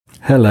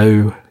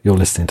Hello, you're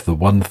listening to the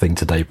One Thing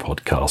Today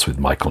podcast with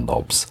Michael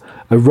Nobbs,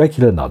 a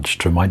regular nudge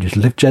to remind you to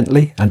live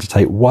gently and to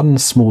take one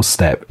small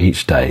step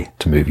each day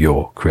to move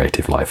your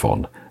creative life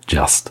on,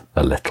 just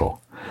a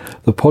little.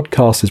 The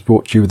podcast is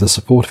brought to you with the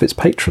support of its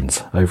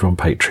patrons over on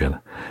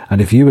Patreon,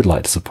 and if you would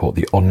like to support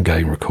the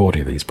ongoing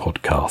recording of these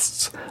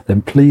podcasts,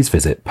 then please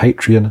visit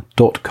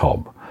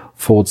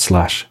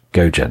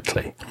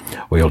patreon.com/GoGently,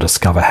 where you'll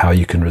discover how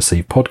you can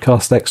receive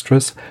podcast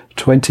extras,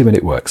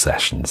 20-minute work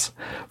sessions,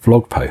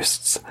 vlog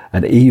posts,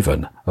 and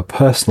even a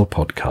personal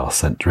podcast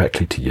sent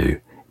directly to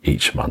you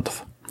each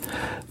month.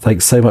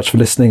 Thanks so much for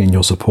listening, and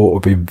your support will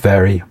be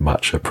very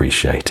much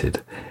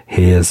appreciated.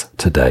 Here's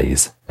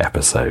today's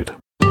episode.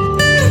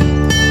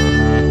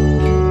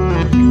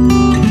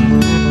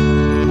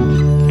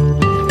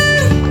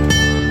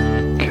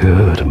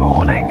 Good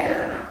morning.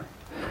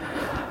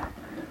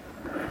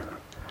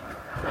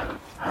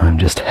 I'm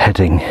just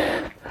heading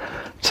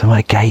to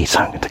my gate.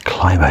 I'm going to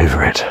climb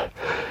over it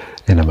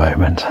in a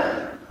moment.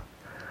 I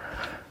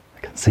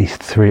can see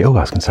three. Oh,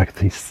 I was going to say I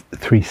can see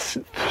three.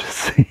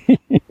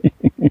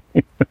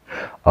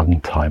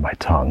 Untie my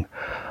tongue.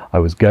 I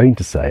was going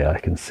to say I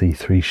can see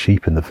 3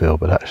 sheep in the field,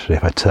 but actually,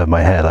 if I turn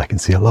my head, I can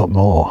see a lot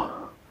more.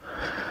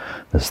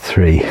 There's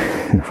 3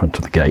 in front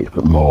of the gate,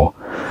 but more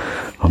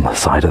on the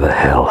side of the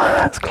hill.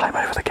 Let's climb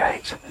over the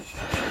gate.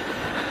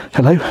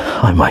 Hello,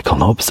 I'm Michael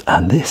Nobbs,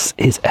 and this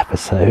is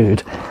episode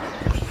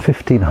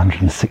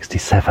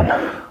 1567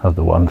 of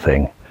the One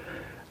Thing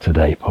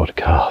Today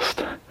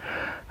podcast.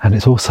 And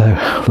it's also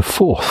the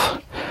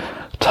 4th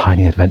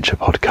Tiny Adventure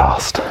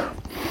podcast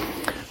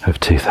of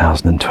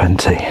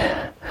 2020.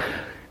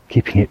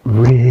 Keeping it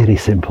really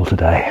simple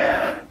today.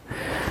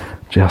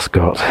 Just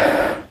got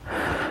a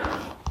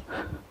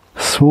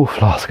small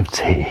flask of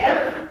tea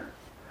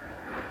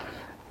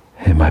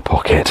in my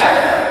pocket.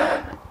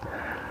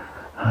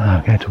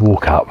 I'm going to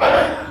walk up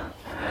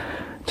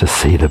to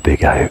see the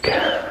big oak.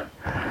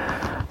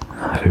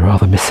 I've been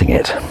rather missing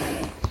it.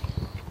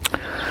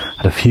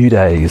 Had a few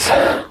days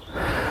that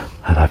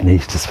I've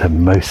needed to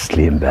spend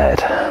mostly in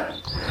bed.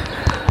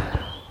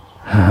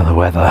 The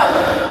weather,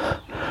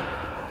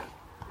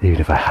 even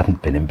if I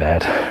hadn't been in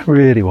bed,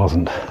 really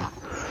wasn't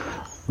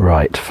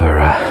right for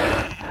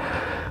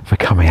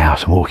coming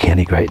out and walking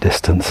any great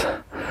distance.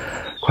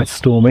 Quite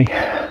stormy,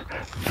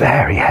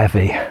 very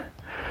heavy.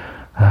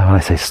 When I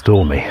say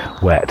stormy,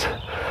 wet,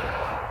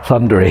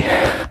 thundery,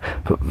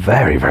 but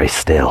very, very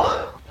still.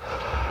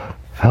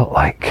 Felt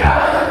like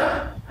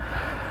I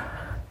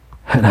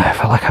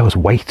felt like I was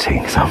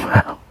waiting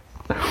somehow.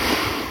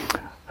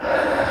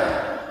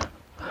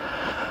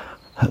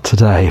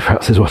 Today,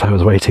 perhaps, is what I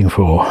was waiting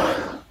for.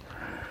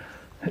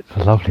 It's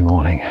a lovely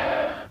morning.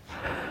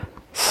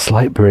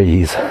 Slight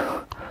breeze,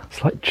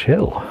 slight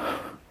chill.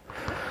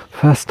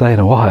 First day in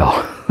a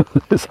while.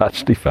 It's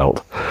actually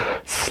felt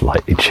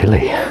slightly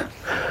chilly.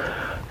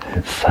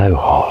 It's so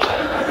hot.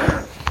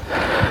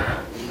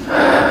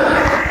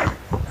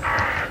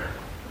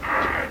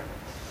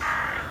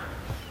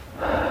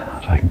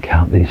 If I can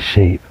count these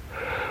sheep.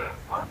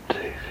 1, 2,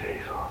 3,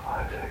 4,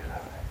 5, 6,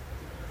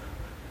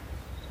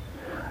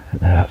 7.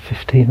 About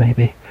 15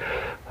 maybe.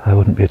 I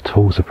wouldn't be at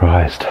all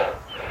surprised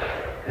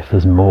if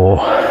there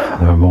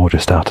are more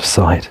just out of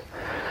sight.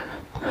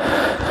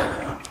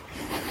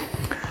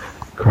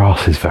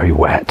 Grass is very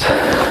wet.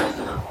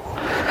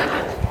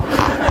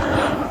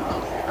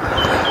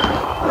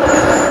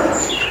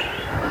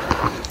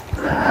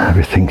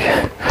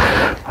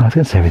 I was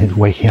going to say everything's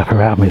waking up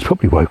around me. It's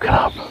probably woken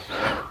up.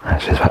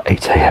 Actually, it's about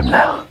 8 a.m.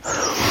 now.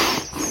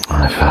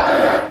 I've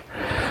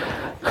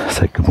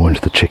said good morning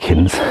to the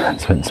chickens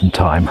and spent some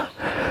time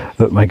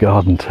at my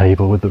garden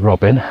table with the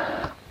robin.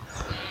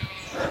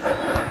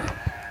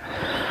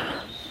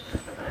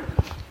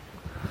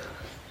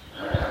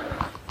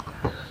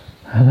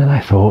 And then I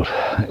thought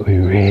it would be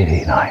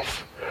really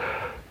nice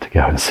to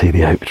go and see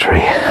the oak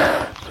tree.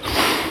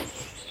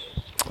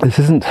 This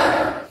isn't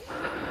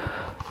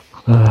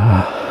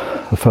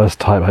the first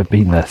time I've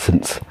been there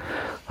since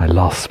I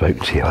last spoke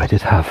to you. I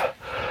did have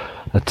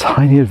a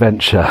tiny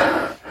adventure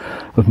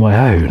of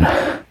my own,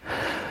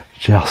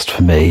 just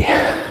for me.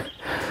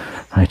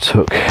 I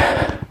took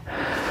a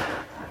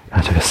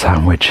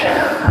sandwich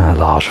and a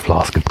large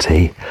flask of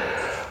tea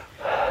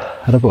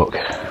and a book,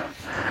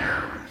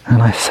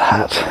 and I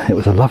sat. It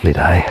was a lovely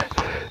day.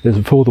 It was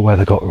before the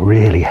weather got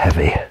really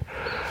heavy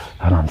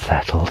and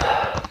unsettled.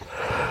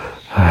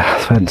 I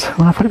spent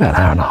probably about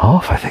an hour and a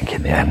half, I think,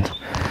 in the end,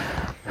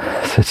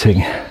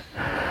 sitting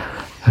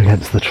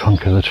against the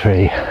trunk of the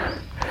tree,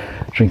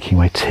 drinking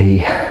my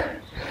tea,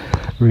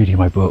 reading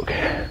my book,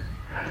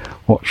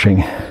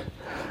 watching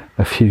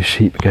a few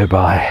sheep go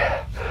by.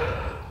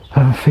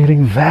 I'm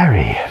feeling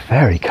very,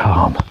 very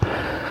calm.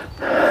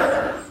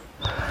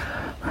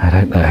 I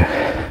don't know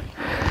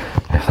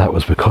if that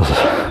was because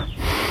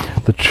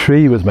the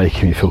tree was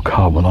making me feel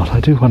calm or not. I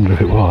do wonder if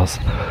it was,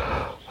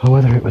 or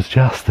whether it was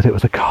just that it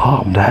was a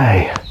calm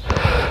day.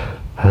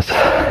 But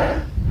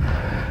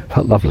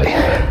felt lovely.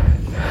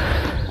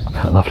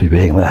 Felt lovely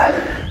being there.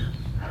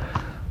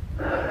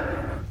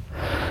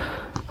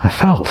 I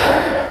felt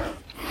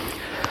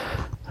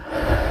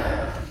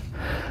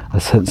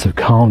sense of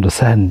calm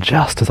descend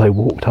just as I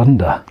walked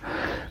under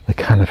the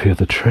canopy of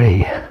the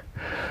tree.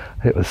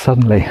 It was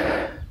suddenly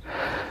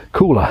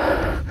cooler.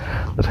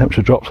 The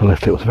temperature dropped a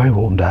little. It was a very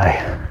warm day,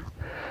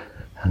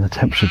 and the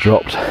temperature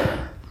dropped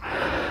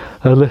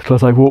a little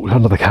as I walked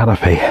under the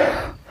canopy.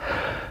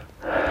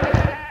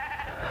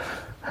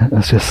 It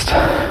was just,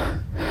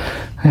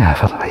 I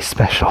felt a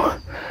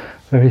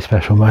very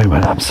special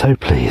moment. I'm so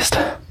pleased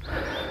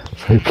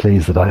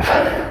that I've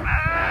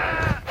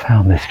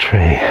found this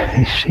tree.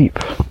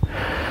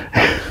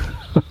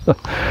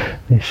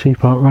 These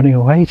sheep aren't running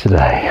away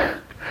today.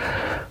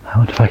 I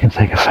wonder if I can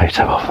take a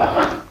photo of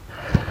them.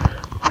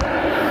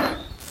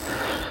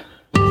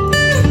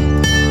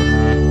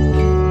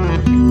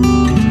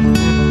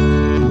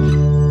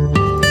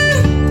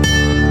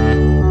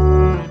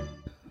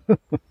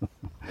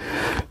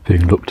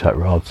 Being looked at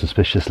rather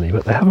suspiciously,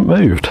 but they haven't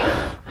moved.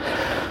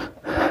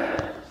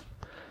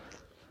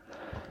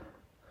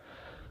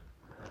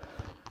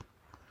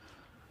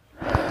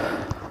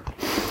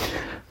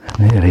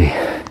 Nearly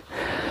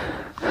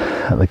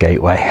at the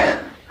gateway,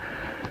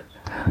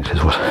 which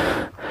is what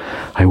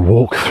I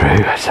walk through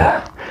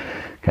to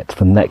get to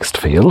the next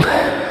field.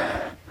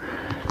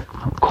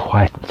 Not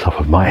quite at the top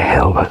of my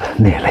hill, but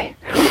nearly.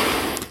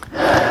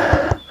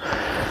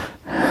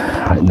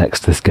 Right next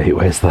to this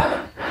gateway is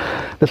the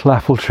little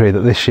apple tree that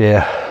this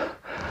year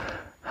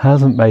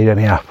hasn't made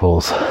any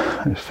apples.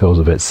 It feels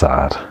a bit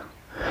sad.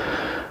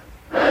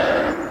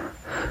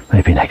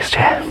 Maybe next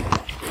year.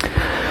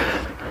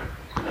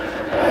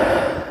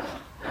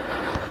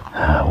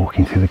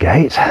 Walking through the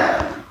gate.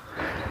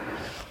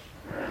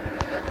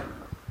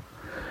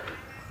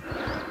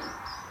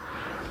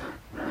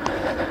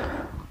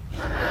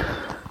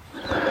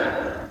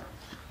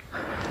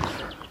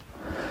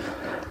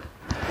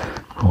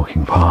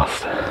 Walking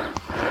past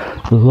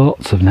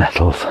lots of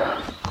nettles.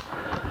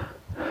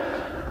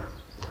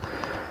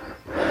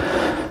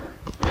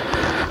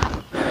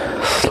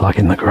 Slug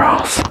in the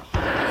grass.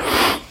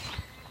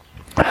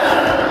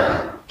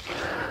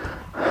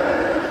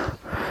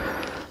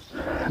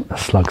 The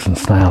slugs and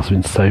snails have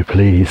been so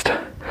pleased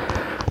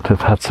to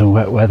have had some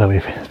wet weather.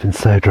 It's been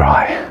so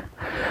dry.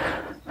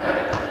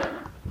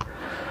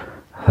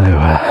 Though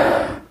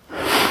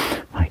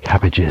my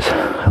cabbages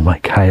and my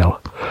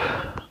kale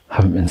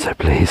haven't been so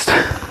pleased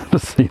to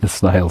see the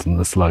snails and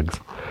the slugs.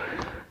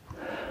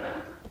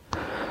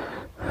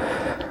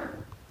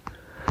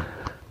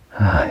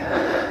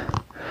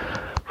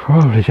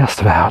 Probably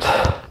just about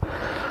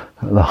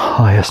at the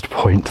highest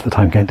point that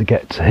I'm going to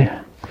get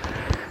to.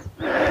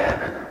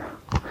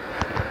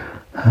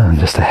 And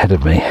just ahead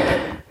of me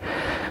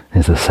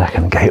is the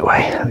second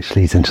gateway, which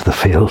leads into the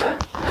field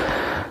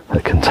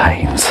that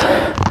contains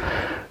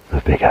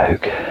the big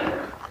oak.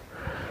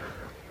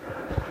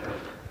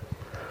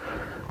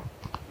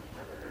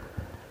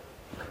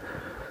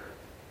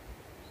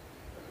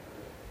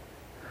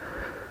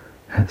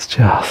 It's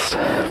just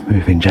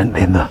moving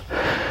gently in the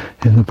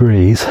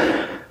breeze.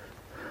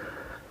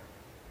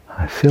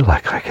 I feel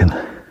like I can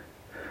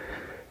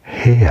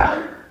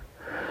hear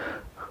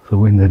the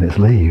wind in its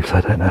leaves.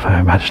 I don't know if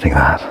I'm imagining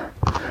that.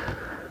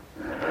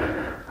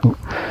 Ooh,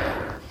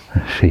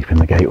 a sheep in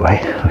the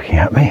gateway looking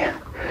at me.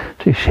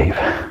 2 sheep.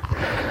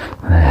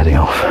 And they're heading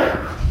off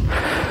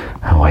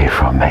away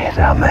from me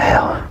down the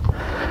hill.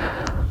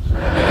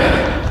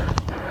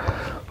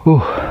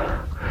 Ooh,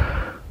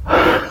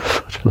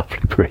 such a lovely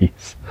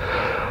breeze.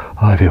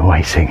 I've been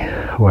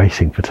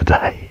waiting for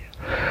today.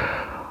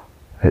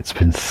 It's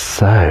been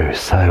so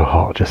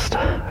hot, just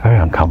very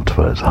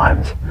uncomfortable at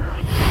times.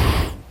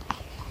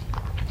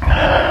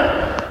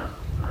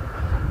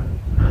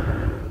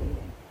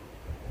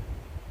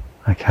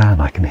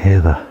 I can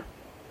hear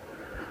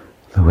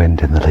the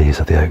wind in the leaves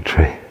of the oak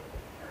tree,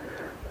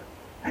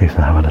 even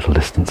though I'm a little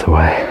distance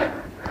away.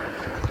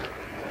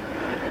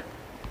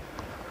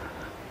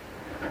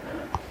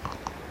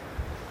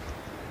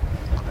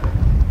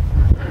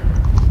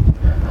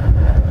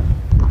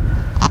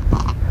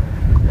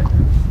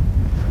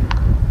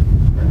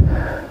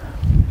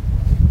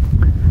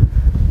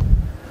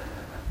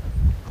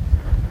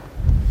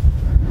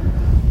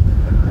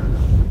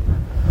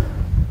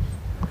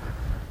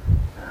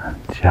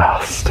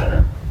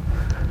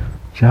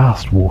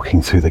 Just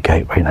walking through the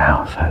gateway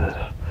now, so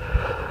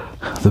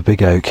that the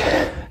big oak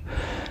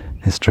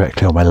is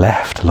directly on my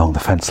left along the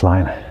fence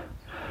line,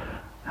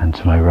 and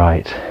to my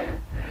right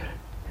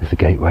is the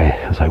gateway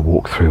as I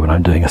walk through when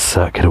I'm doing a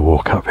circular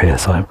walk up here.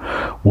 So I'm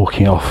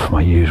walking off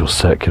my usual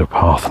circular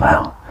path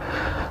now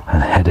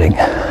and heading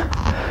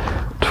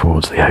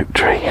towards the oak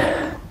tree,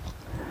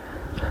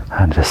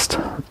 and just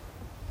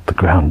the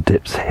ground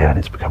dips here and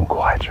it's become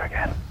quieter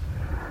again.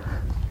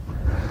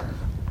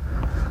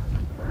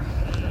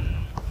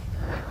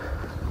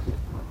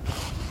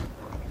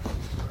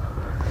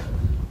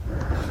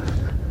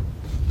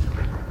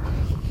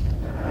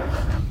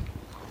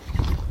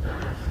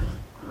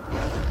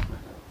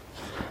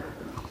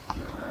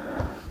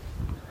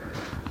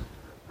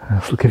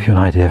 This will give you an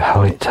idea of how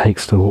long it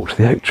takes to walk to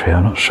the oak tree.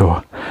 I'm not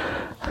sure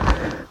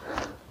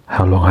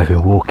how long I've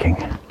been walking,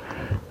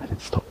 but it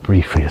Stop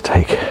briefly to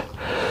take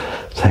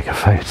a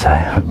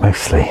photo, but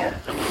mostly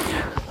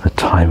the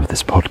time of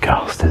this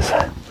podcast is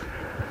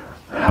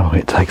how long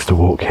it takes to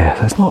walk here.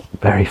 So it's not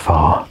very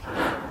far.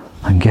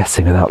 I'm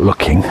guessing without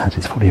looking that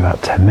it's probably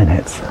about 10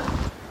 minutes.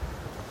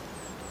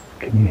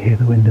 Can you hear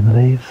the wind in the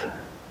leaves?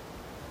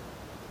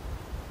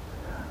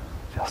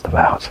 Just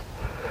about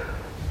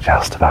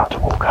to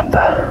walk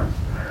under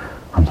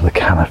the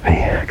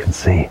canopy. I can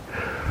see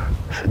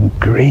some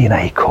green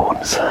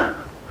acorns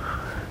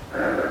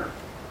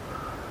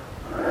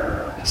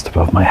just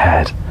above my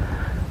head.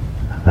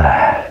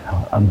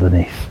 There,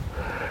 underneath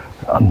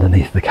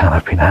the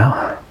canopy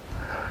now.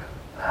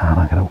 And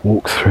I'm going to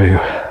walk through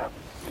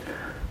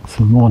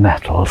some more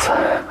nettles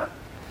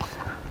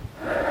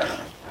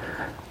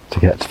to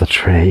get to the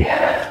tree.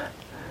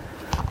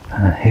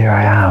 And here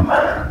I am,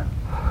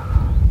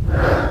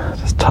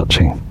 just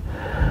touching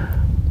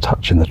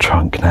the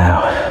trunk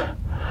now,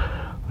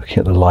 looking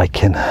at the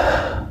lichen,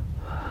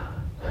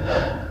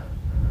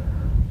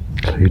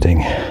 including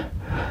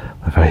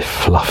the very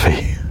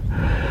fluffy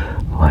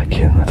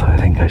lichen that I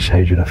think I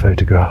showed you in a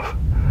photograph.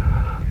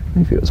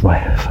 Maybe it was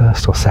my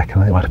first or second,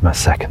 I think it might have been my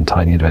second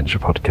Tiny Adventure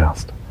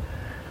podcast.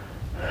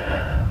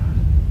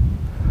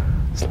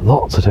 There's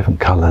lots of different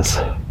colours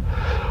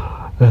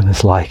in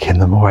this lichen.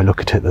 The more I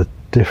look at it, the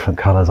different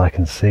colours I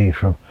can see,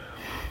 from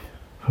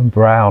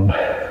brown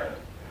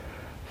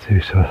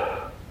through to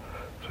a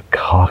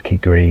khaki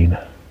green,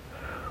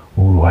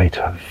 all the way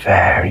to a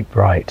very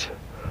bright,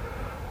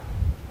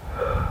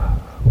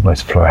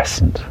 almost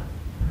fluorescent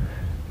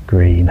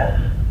green.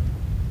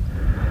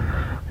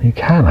 You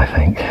can, I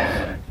think,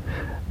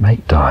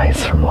 make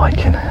dyes from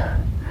lichen.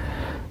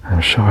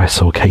 I'm sure I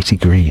saw Katie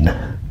Green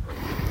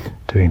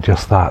doing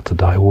just that to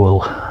dye wool.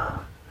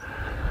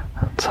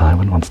 But I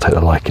wouldn't want to take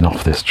the lichen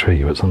off this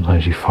tree, but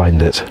sometimes you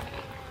find it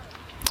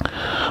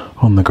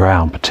on the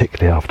ground,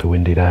 particularly after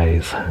windy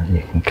days, and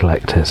you can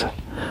collect it.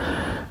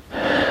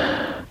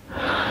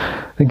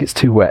 I think it's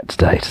too wet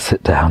today to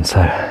sit down,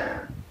 so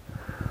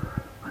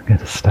I'm going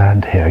to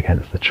stand here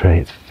against the tree.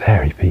 It's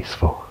very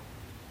peaceful.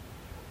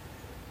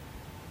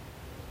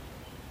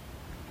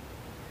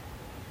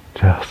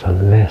 Just a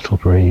little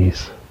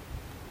breeze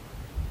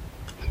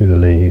through the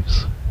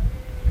leaves.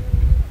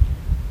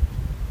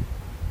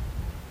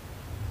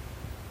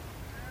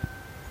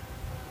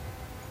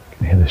 You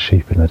can hear the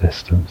sheep in the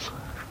distance.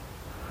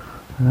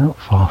 They're not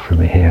far from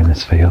me here in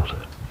this field.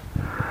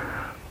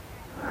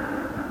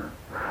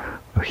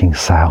 Looking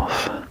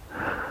south.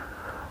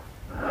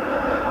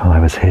 While I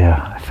was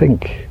here, I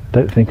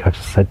don't think I've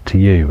said to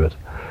you, but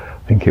I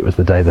think it was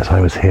the day that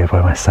I was here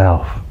by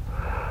myself.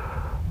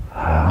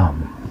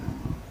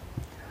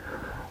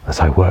 As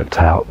I worked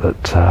out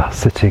that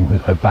sitting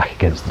with my back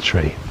against the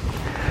tree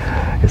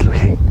is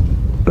looking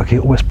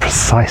almost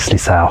precisely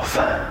south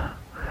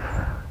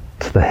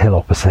to the hill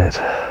opposite.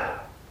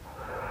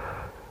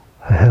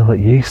 A hill that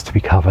used to be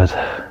covered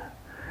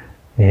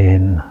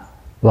in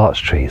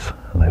larch trees,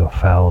 and they were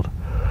felled.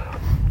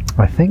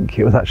 I think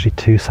it was actually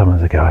 2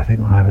 summers ago. I think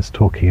when I was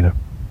talking in a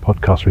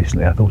podcast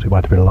recently, I thought it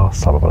might have been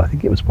last summer, but I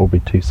think it was probably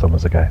 2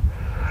 summers ago.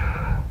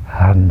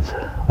 And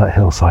that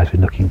hillside's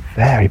been looking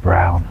very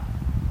brown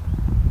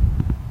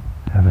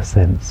ever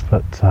since,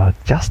 but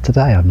just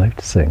today I'm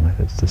noticing that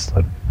it's just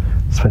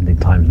spending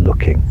time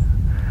looking,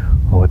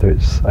 or whether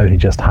it's only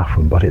just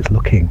happened, but it's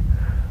looking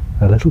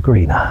a little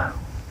greener,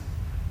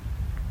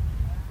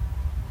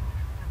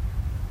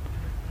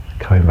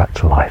 coming back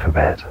to life a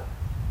bit.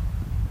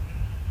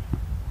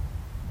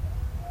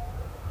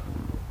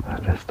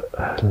 And just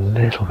a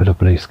little bit of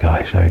blue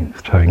sky showing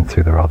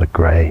through the rather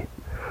grey,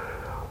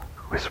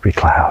 wispy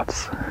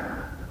clouds.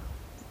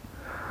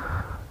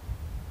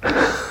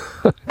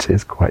 It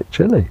is quite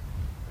chilly.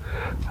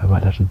 I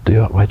might have to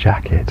do up my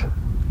jacket.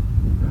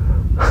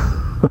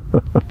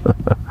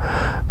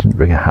 Didn't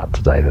bring a hat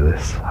today, though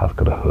this has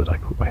got a hood. I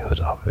put my hood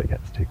up if it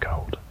gets too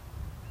cold.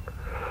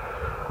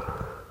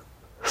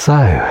 So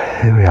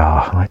here we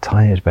are. My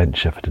tiny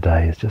adventure for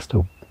today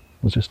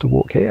was just a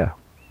walk here,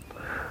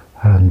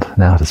 and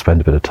now to spend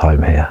a bit of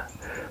time here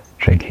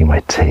drinking my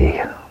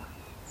tea.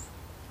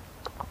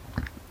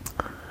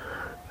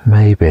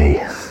 Maybe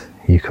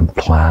you can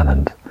plan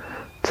and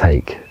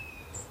take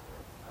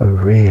a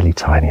really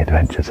tiny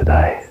adventure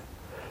today.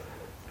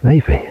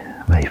 Maybe,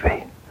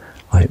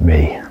 like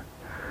me,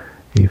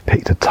 you've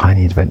picked a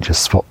tiny adventure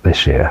spot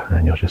this year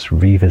and you're just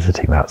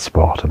revisiting that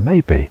spot, and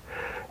maybe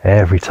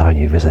every time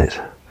you visit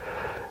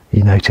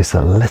you notice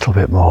a little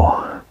bit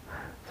more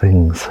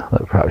things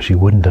that perhaps you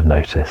wouldn't have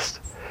noticed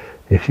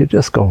if you'd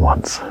just gone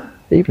once,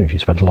 even if you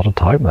spent a lot of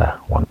time there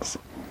once.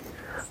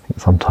 I think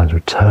sometimes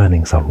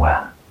returning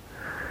somewhere,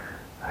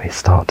 we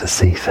start to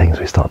see things,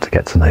 we start to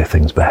get to know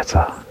things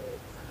better.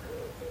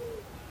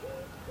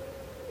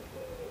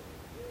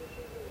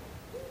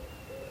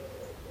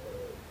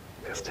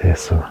 Just hear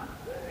some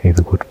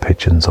either wood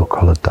pigeons or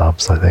collared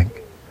doves, I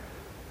think,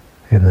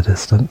 in the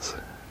distance.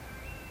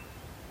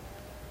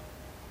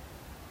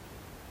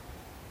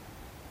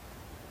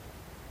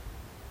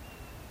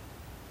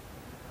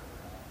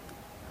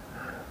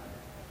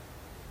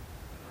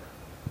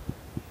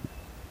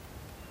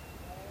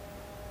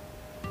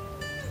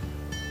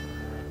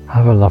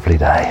 Have a lovely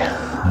day.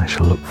 I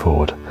shall look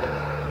forward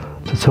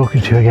to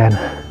talking to you again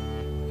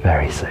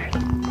very soon.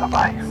 Bye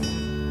bye.